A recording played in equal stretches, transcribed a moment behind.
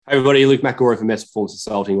Hey everybody, Luke McElroy from Mess Performance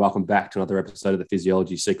Consulting. Welcome back to another episode of the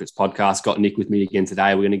Physiology Secrets podcast. Got Nick with me again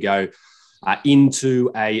today. We're going to go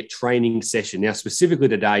into a training session. Now, specifically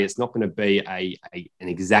today, it's not going to be an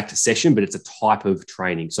exact session, but it's a type of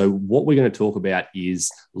training. So what we're going to talk about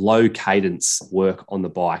is low cadence work on the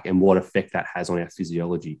bike and what effect that has on our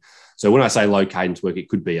physiology. So when I say low cadence work, it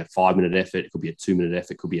could be a 5-minute effort, it could be a 2-minute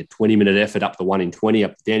effort, it could be a 20-minute effort up to 1 in 20,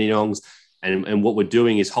 up to Dandenongs. And what we're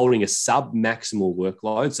doing is holding a sub-maximal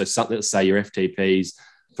workload. So something, let's say your FTP is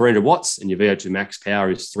 300 watts and your VO2 max power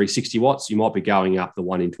is 360 watts. You might be going up the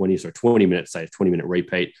 1 in 20, so 20 minutes, say a 20-minute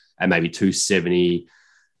repeat at maybe 270,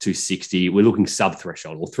 260. We're looking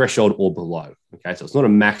sub-threshold or threshold or below. Okay, so it's not a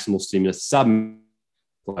maximal stimulus, say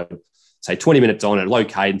 20 minutes on at low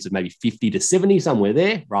cadence of maybe 50 to 70, somewhere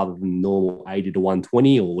there, rather than normal 80 to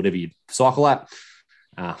 120 or whatever you cycle at.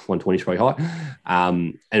 120 is probably high,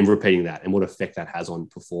 and repeating that and what effect that has on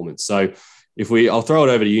performance. So I'll throw it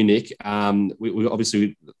over to you, Nick. We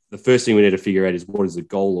obviously, the first thing we need to figure out is what is the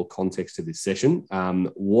goal or context of this session.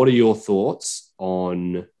 What are your thoughts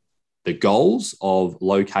on the goals of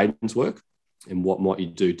low cadence work and what might you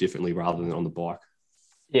do differently rather than on the bike?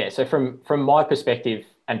 Yeah, so from my perspective,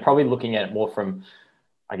 and probably looking at it more from,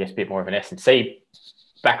 I guess, a bit more of an S&C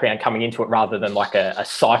background coming into it rather than like a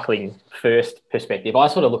cycling first perspective, I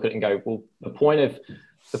sort of look at it and go, well, the point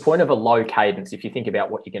of a low cadence, if you think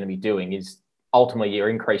about what you're going to be doing, is ultimately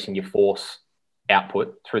you're increasing your force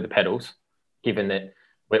output through the pedals, given that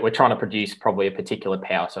we're trying to produce probably a particular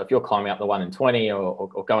power. So if you're climbing up the 1 in 20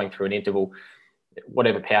 or going through an interval,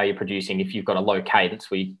 whatever power you're producing, if you've got a low cadence,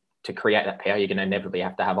 to create that power, you're going to inevitably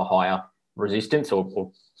have to have a higher resistance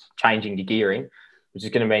or changing your gearing, which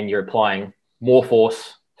is going to mean you're applying more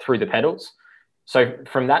force through the pedals. So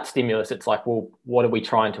from that stimulus, it's like, well, what are we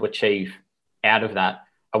trying to achieve out of that?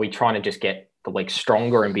 Are we trying to just get the legs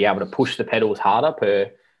stronger and be able to push the pedals harder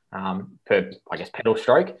per I guess, pedal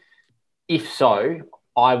stroke? If so,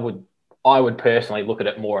 I would personally look at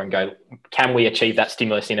it more and go, can we achieve that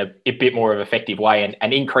stimulus in a bit more of an effective way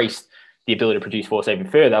and increase the ability to produce force even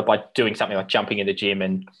further by doing something like jumping in the gym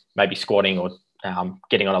and maybe squatting or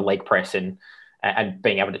getting on a leg press and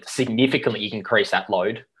being able to significantly increase that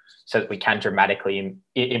load so that we can dramatically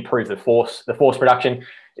improve the force production.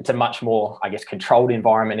 It's a much more, I guess, controlled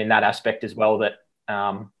environment in that aspect as well, that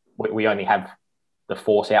we only have the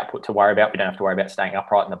force output to worry about. We don't have to worry about staying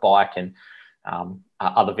upright in the bike and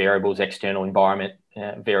other variables, external environment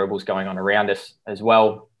variables going on around us as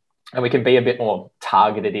well. And we can be a bit more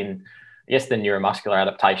targeted in, I guess, the neuromuscular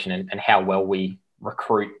adaptation and how well we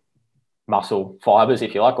recruit muscle fibers,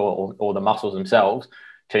 if you like, or the muscles themselves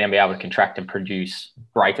to then be able to contract and produce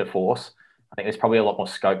greater force. I think there's probably a lot more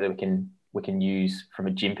scope that we can use from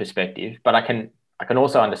a gym perspective. But I can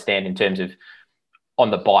also understand in terms of on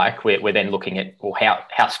the bike, we're then looking at, well,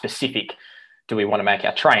 how specific do we want to make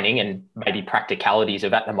our training, and maybe practicalities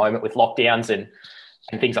of at the moment with lockdowns and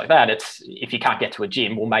things like that. It's, if you can't get to a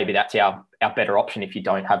gym, well, maybe that's our better option if you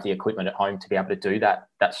don't have the equipment at home to be able to do that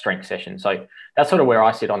strength session. So that's sort of where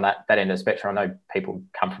I sit on that end of the spectrum. I know people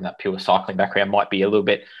come from that pure cycling background, might be a little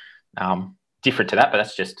bit different to that, but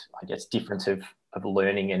that's just, I guess, difference of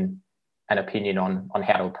learning and an opinion on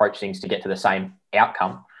how to approach things to get to the same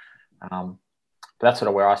outcome. But that's sort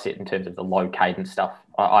of where I sit in terms of the low cadence stuff.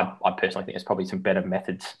 I personally think there's probably some better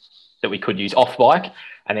methods that we could use off bike,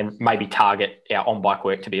 and then maybe target our on bike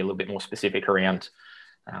work to be a little bit more specific around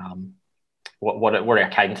what are our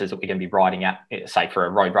cadences that we're going to be riding at, say for a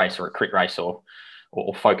road race or a crit race, or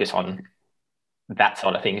focus on that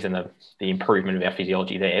side of things and the improvement of our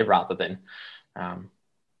physiology there, rather than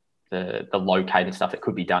the low cadence stuff that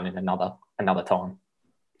could be done in another time.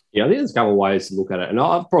 Yeah, I think there's a couple of ways to look at it, and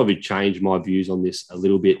I've probably changed my views on this a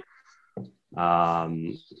little bit of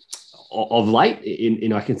late.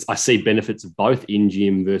 I see benefits of both in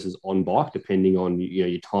gym versus on bike, depending on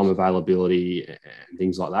your time availability and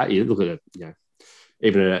things like that. You look at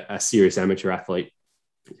even a serious amateur athlete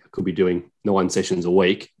could be doing 9 sessions a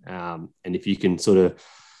week, and if you can sort of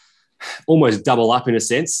almost double up in a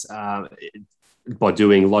sense by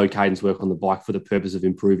doing low cadence work on the bike for the purpose of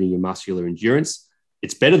improving your muscular endurance,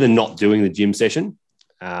 it's better than not doing the gym session.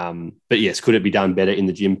 But yes, could it be done better in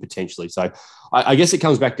the gym? Potentially. So I guess it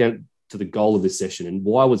comes back down to the goal of this session, and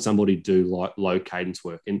why would somebody do low cadence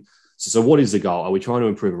work? And so what is the goal? Are we trying to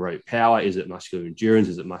improve aerobic power? Is it muscular endurance?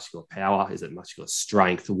 Is it muscular power? Is it muscular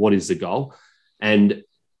strength? What is the goal? And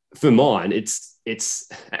for mine, it's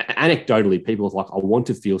anecdotally, people are like, I want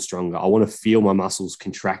to feel stronger. I want to feel my muscles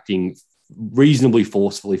contracting reasonably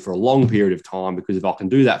forcefully for a long period of time, because if I can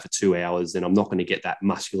do that for 2 hours, then I'm not going to get that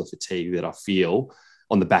muscular fatigue that I feel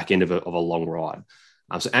on the back end of a long ride.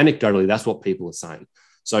 So anecdotally, that's what people are saying.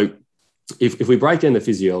 So if we break down the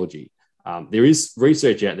physiology, there is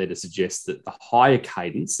research out there to suggest that the higher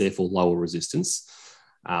cadence, therefore lower resistance,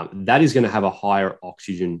 that is going to have a higher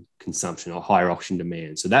oxygen consumption or higher oxygen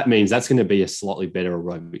demand. So that means that's going to be a slightly better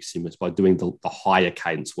aerobic stimulus by doing the higher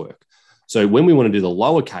cadence work. So when we want to do the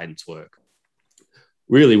lower cadence work,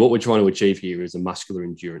 really what we're trying to achieve here is a muscular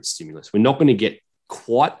endurance stimulus. We're not going to get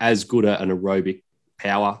quite as good at an aerobic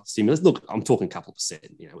power stimulus. Look, I'm talking a couple of percent,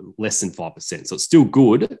 less than 5%. So it's still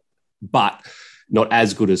good, but not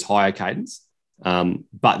as good as higher cadence.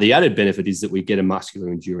 But the added benefit is that we get a muscular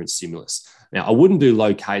endurance stimulus. Now, I wouldn't do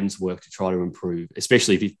low cadence work to try to improve,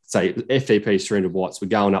 especially if you say FTP is 300 watts, we're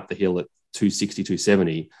going up the hill at 260,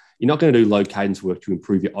 270. You're not going to do low cadence work to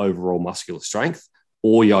improve your overall muscular strength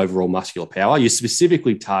or your overall muscular power. You're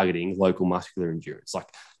specifically targeting local muscular endurance. Like,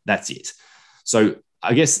 that's it. So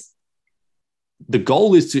I guess the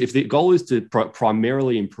goal is to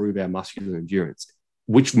primarily improve our muscular endurance.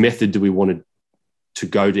 Which method do we want to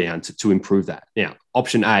go down to improve that? Now,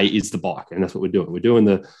 option A is the bike, and that's what we're doing.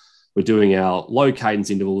 We're doing our low cadence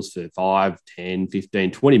intervals for 5, 10,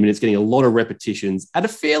 15, 20 minutes, getting a lot of repetitions at a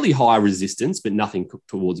fairly high resistance, but nothing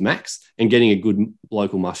towards max, and getting a good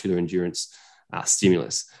local muscular endurance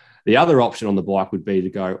stimulus. The other option on the bike would be to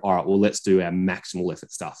go, all right, well, let's do our maximal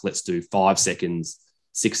effort stuff. Let's do 5 seconds,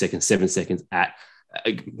 6 seconds, 7 seconds at,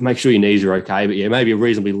 make sure your knees are okay, but maybe a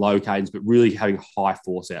reasonably low cadence, but really having high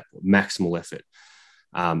force output, maximal effort.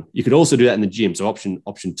 You could also do that in the gym. So option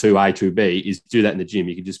 2A, 2B is do that in the gym.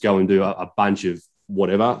 You could just go and do a bunch of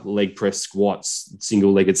whatever, leg press, squats,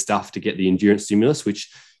 single-legged stuff to get the endurance stimulus,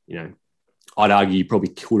 which, I'd argue you probably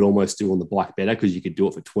could almost do on the bike better because you could do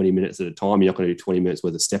it for 20 minutes at a time. You're not going to do 20 minutes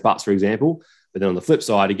worth of step-ups, for example. But then on the flip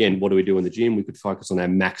side, again, what do we do in the gym? We could focus on our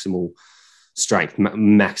maximal strength,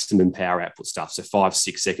 maximum power output stuff. So 5,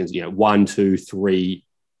 6 seconds, 1, 2, 3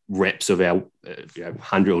 reps of our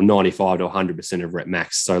 100 or 95 to 100% of rep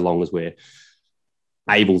max, so long as we're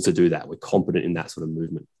able to do that. We're competent in that sort of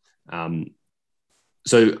movement.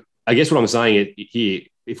 So I guess what I'm saying here,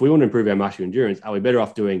 if we want to improve our muscular endurance, are we better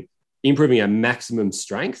off improving our maximum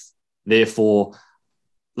strength? Therefore,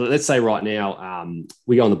 let's say right now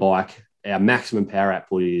we go on the bike, our maximum power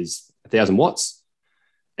output is 1,000 watts,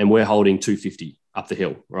 and we're holding 250 up the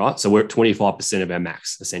hill, right? So we're at 25% of our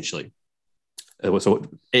max, essentially. So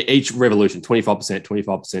each revolution, 25%,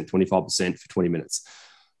 25%, 25% for 20 minutes.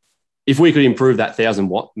 If we could improve that 1,000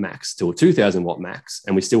 watt max to a 2,000 watt max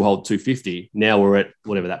and we still hold 250, now we're at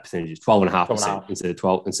whatever that percentage is, 12.5% instead of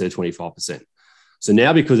 25%. So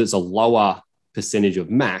now, because it's a lower percentage of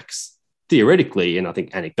max, theoretically, and I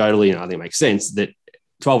think anecdotally, and I think it makes sense, that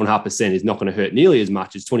 12.5% is not going to hurt nearly as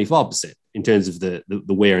much as 25% in terms of the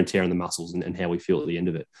wear and tear on the muscles and how we feel at the end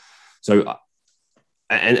of it. So,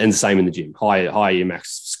 and the same in the gym. Higher your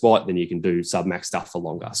max squat, then you can do sub-max stuff for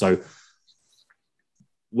longer. So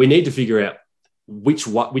we need to figure out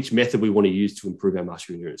which method we want to use to improve our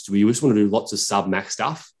muscular endurance. Do we just want to do lots of sub-max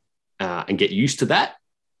stuff and get used to that?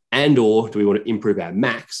 And/or do we want to improve our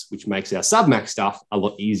max, which makes our sub-max stuff a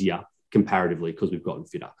lot easier comparatively because we've gotten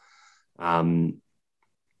fitter?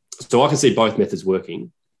 So I can see both methods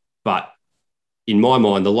working, but in my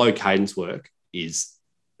mind, the low cadence work is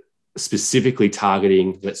specifically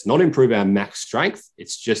targeting, let's not improve our max strength.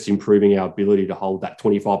 It's just improving our ability to hold that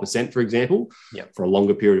 25%, for example, for a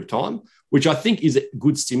longer period of time, which I think is a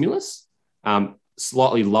good stimulus,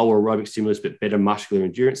 slightly lower aerobic stimulus, but better muscular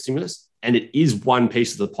endurance stimulus. And it is one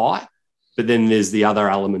piece of the pie. But then there's the other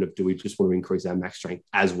element of, do we just want to increase our max strength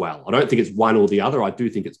as well? I don't think it's one or the other. I do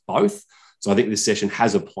think it's both. So I think this session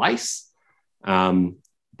has a place, but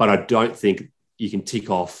I don't think you can tick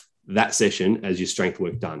off that session as your strength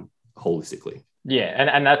work done holistically. Yeah,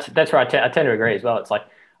 and that's where I tend to agree as well. It's like,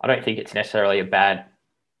 I don't think it's necessarily a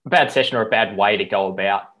bad session or a bad way to go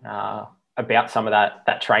about some of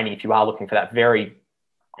that training if you are looking for that very,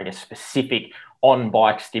 I guess, specific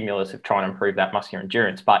on-bike stimulus of trying to improve that muscular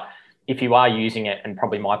endurance. But if you are using it, and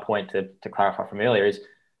probably my point to clarify from earlier is,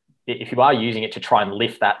 if you are using it to try and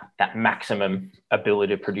lift that maximum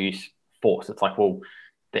ability to produce force, it's like, well,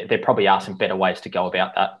 there probably are some better ways to go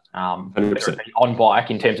about that. On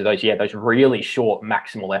bike in terms of those really short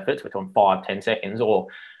maximal efforts, we're talking 5-10 seconds, or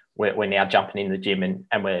we're now jumping in the gym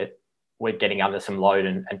and we're getting under some load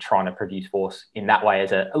and trying to produce force in that way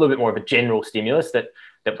as a little bit more of a general stimulus that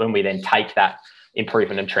when we then take that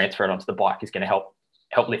improvement and transfer it onto the bike is going to help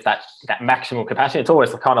lift that maximal capacity. It's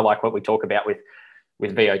always kind of like what we talk about with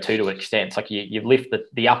VO2 to an extent. It's like you lift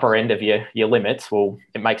the upper end of your limits. Well,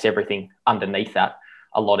 it makes everything underneath that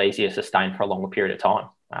a lot easier to sustain for a longer period of time.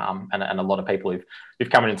 And a lot of people who've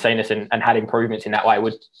come in and seen us and had improvements in that way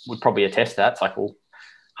would probably attest to that. It's like, well,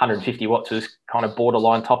 150 watts was kind of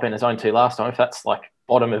borderline top end of zone 2 last time. If that's like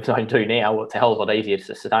bottom of zone 2 now, well, it's a hell of a lot easier to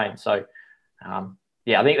sustain. So,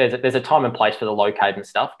 I think there's a time and place for the low cadence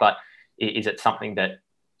stuff, but is it something that,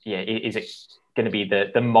 is it going to be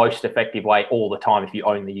the most effective way all the time if you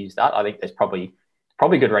only use that? I think there's probably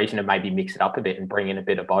good reason to maybe mix it up a bit and bring in a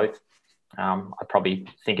bit of both. I'd probably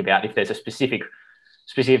think about if there's a specific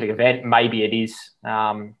event, maybe it is,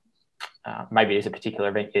 maybe there's a particular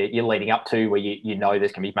event you're leading up to where you know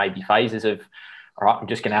there's going to be maybe phases of, all right, I'm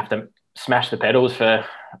just going to have to smash the pedals for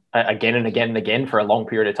again and again and again for a long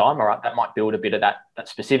period of time. All right, that might build a bit of that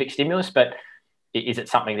specific stimulus, but is it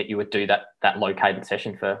something that you would do that low cadence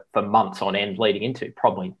session for months on end leading into?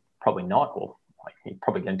 Probably not. Or you're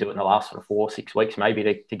probably going to do it in the last sort of 4 or 6 weeks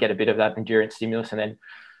maybe to get a bit of that endurance stimulus, and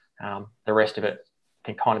then the rest of it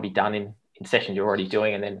can kind of be done in sessions you're already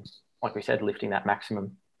doing, and then, like we said, lifting that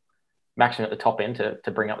maximum at the top end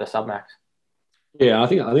to bring up the submax. Yeah, I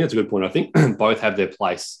think that's a good point. I think both have their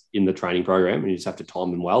place in the training program, and you just have to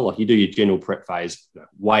time them well. Like you do your general prep phase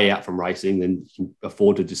way out from racing, then you can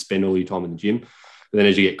afford to just spend all your time in the gym. But then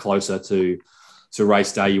as you get closer to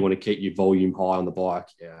race day, you want to keep your volume high on the bike.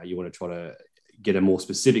 You want to try to get a more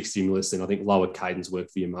specific stimulus, and I think lower cadence work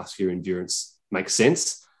for your muscular endurance makes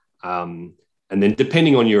sense. And then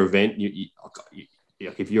depending on your event,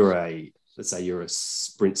 if you're let's say you're a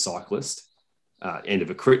sprint cyclist, end of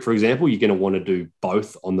a crit, for example, you're going to want to do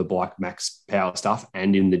both on the bike max power stuff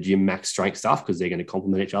and in the gym max strength stuff because they're going to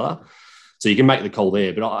complement each other. So you can make the call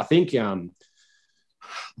there. But I think I'm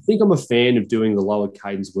a fan of doing the lower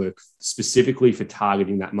cadence work specifically for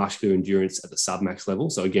targeting that muscular endurance at the submax level.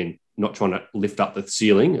 So again, not trying to lift up the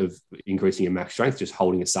ceiling of increasing your max strength, just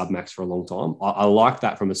holding a submax for a long time. I like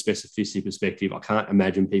that from a specificity perspective. I can't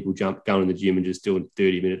imagine people going in the gym and just doing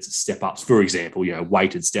 30 minutes of step ups, for example,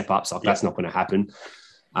 weighted step ups. That's not going to happen.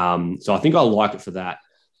 So I think I like it for that.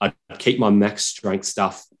 I keep my max strength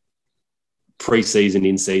stuff pre-season,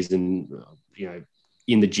 in season,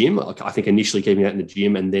 in the gym. I think initially keeping that in the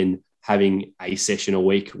gym and then having a session a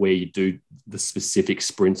week where you do the specific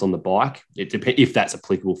sprints on the bike. It depends if that's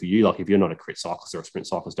applicable for you. Like if you're not a crit cyclist or a sprint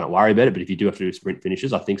cyclist, don't worry about it. But if you do have to do sprint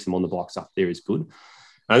finishes, I think some on the bike stuff there is good.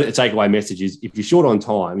 And the takeaway message is if you're short on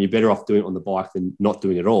time, you're better off doing it on the bike than not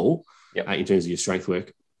doing it all. In terms of your strength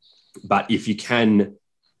work. But if you can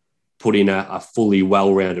put in a fully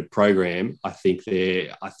well-rounded program, I think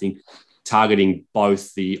targeting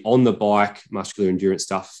both the on the bike muscular endurance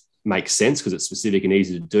stuff makes sense because it's specific and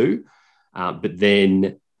easy to do. But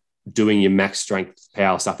then doing your max strength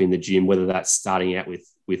power stuff in the gym, whether that's starting out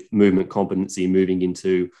with movement competency, moving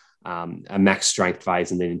into a max strength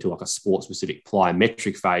phase and then into like a sport specific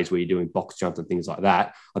plyometric phase where you're doing box jumps and things like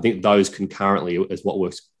that. I think those concurrently is what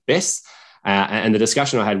works best. And the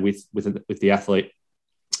discussion I had with the athlete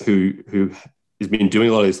who has been doing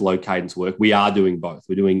a lot of this low cadence work, we are doing both.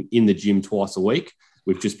 We're doing in the gym twice a week.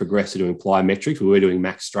 We've just progressed to doing plyometrics. We were doing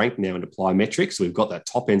max strength now into plyometrics. So we've got that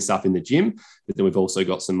top end stuff in the gym, but then we've also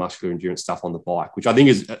got some muscular endurance stuff on the bike, which I think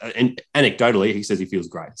is, and anecdotally, he says he feels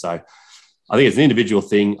great. So I think it's an individual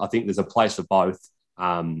thing. I think there's a place for both.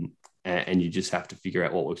 And you just have to figure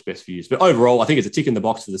out what works best for you. But overall, I think it's a tick in the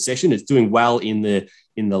box for the session. It's doing well in the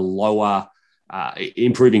lower,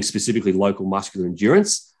 improving specifically local muscular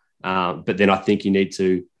endurance. But then I think you need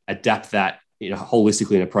to adapt that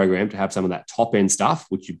holistically in a program to have some of that top end stuff,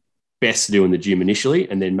 which you best do in the gym initially,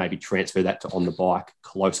 and then maybe transfer that to on the bike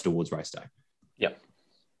closer towards race day. Yep.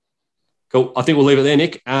 Cool. I think we'll leave it there,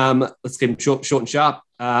 Nick. Let's keep them short and sharp.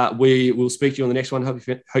 We will speak to you on the next one.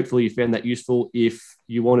 Hopefully you found that useful. If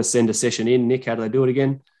you want to send a session in, Nick, how do they do it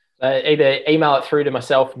again? Either email it through to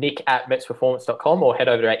myself, nick@metsperformance.com, or head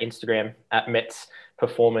over to our Instagram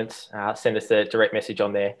 @metsperformance. Send us a direct message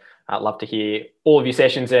on there. I'd love to hear all of your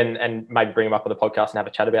sessions and maybe bring them up on the podcast and have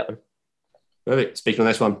a chat about them. Perfect. Speak to you on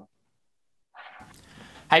the next one.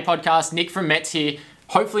 Hey podcast, Nick from Mets here.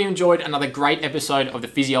 Hopefully you enjoyed another great episode of the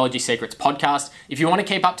Physiology Secrets podcast. If you want to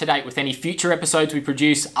keep up to date with any future episodes we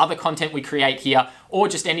produce, other content we create here, or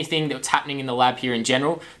just anything that's happening in the lab here in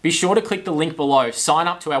general, be sure to click the link below. Sign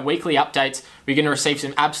up to our weekly updates. We're going to receive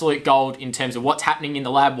some absolute gold in terms of what's happening in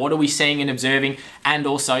the lab, what are we seeing and observing, and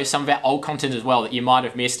also some of our old content as well that you might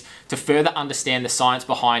have missed to further understand the science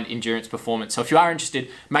behind endurance performance. So if you are interested,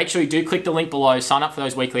 make sure you do click the link below, sign up for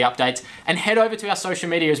those weekly updates, and head over to our social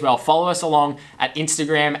media as well. Follow us along at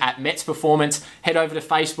Instagram @MetsPerformance. Head over to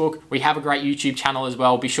Facebook. We have a great YouTube channel as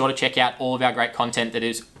well. Be sure to check out all of our great content that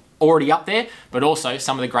is already up there, but also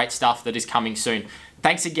some of the great stuff that is coming soon.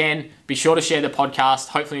 Thanks again. Be sure to share the podcast.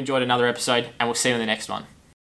 Hopefully you enjoyed another episode, and we'll see you in the next one.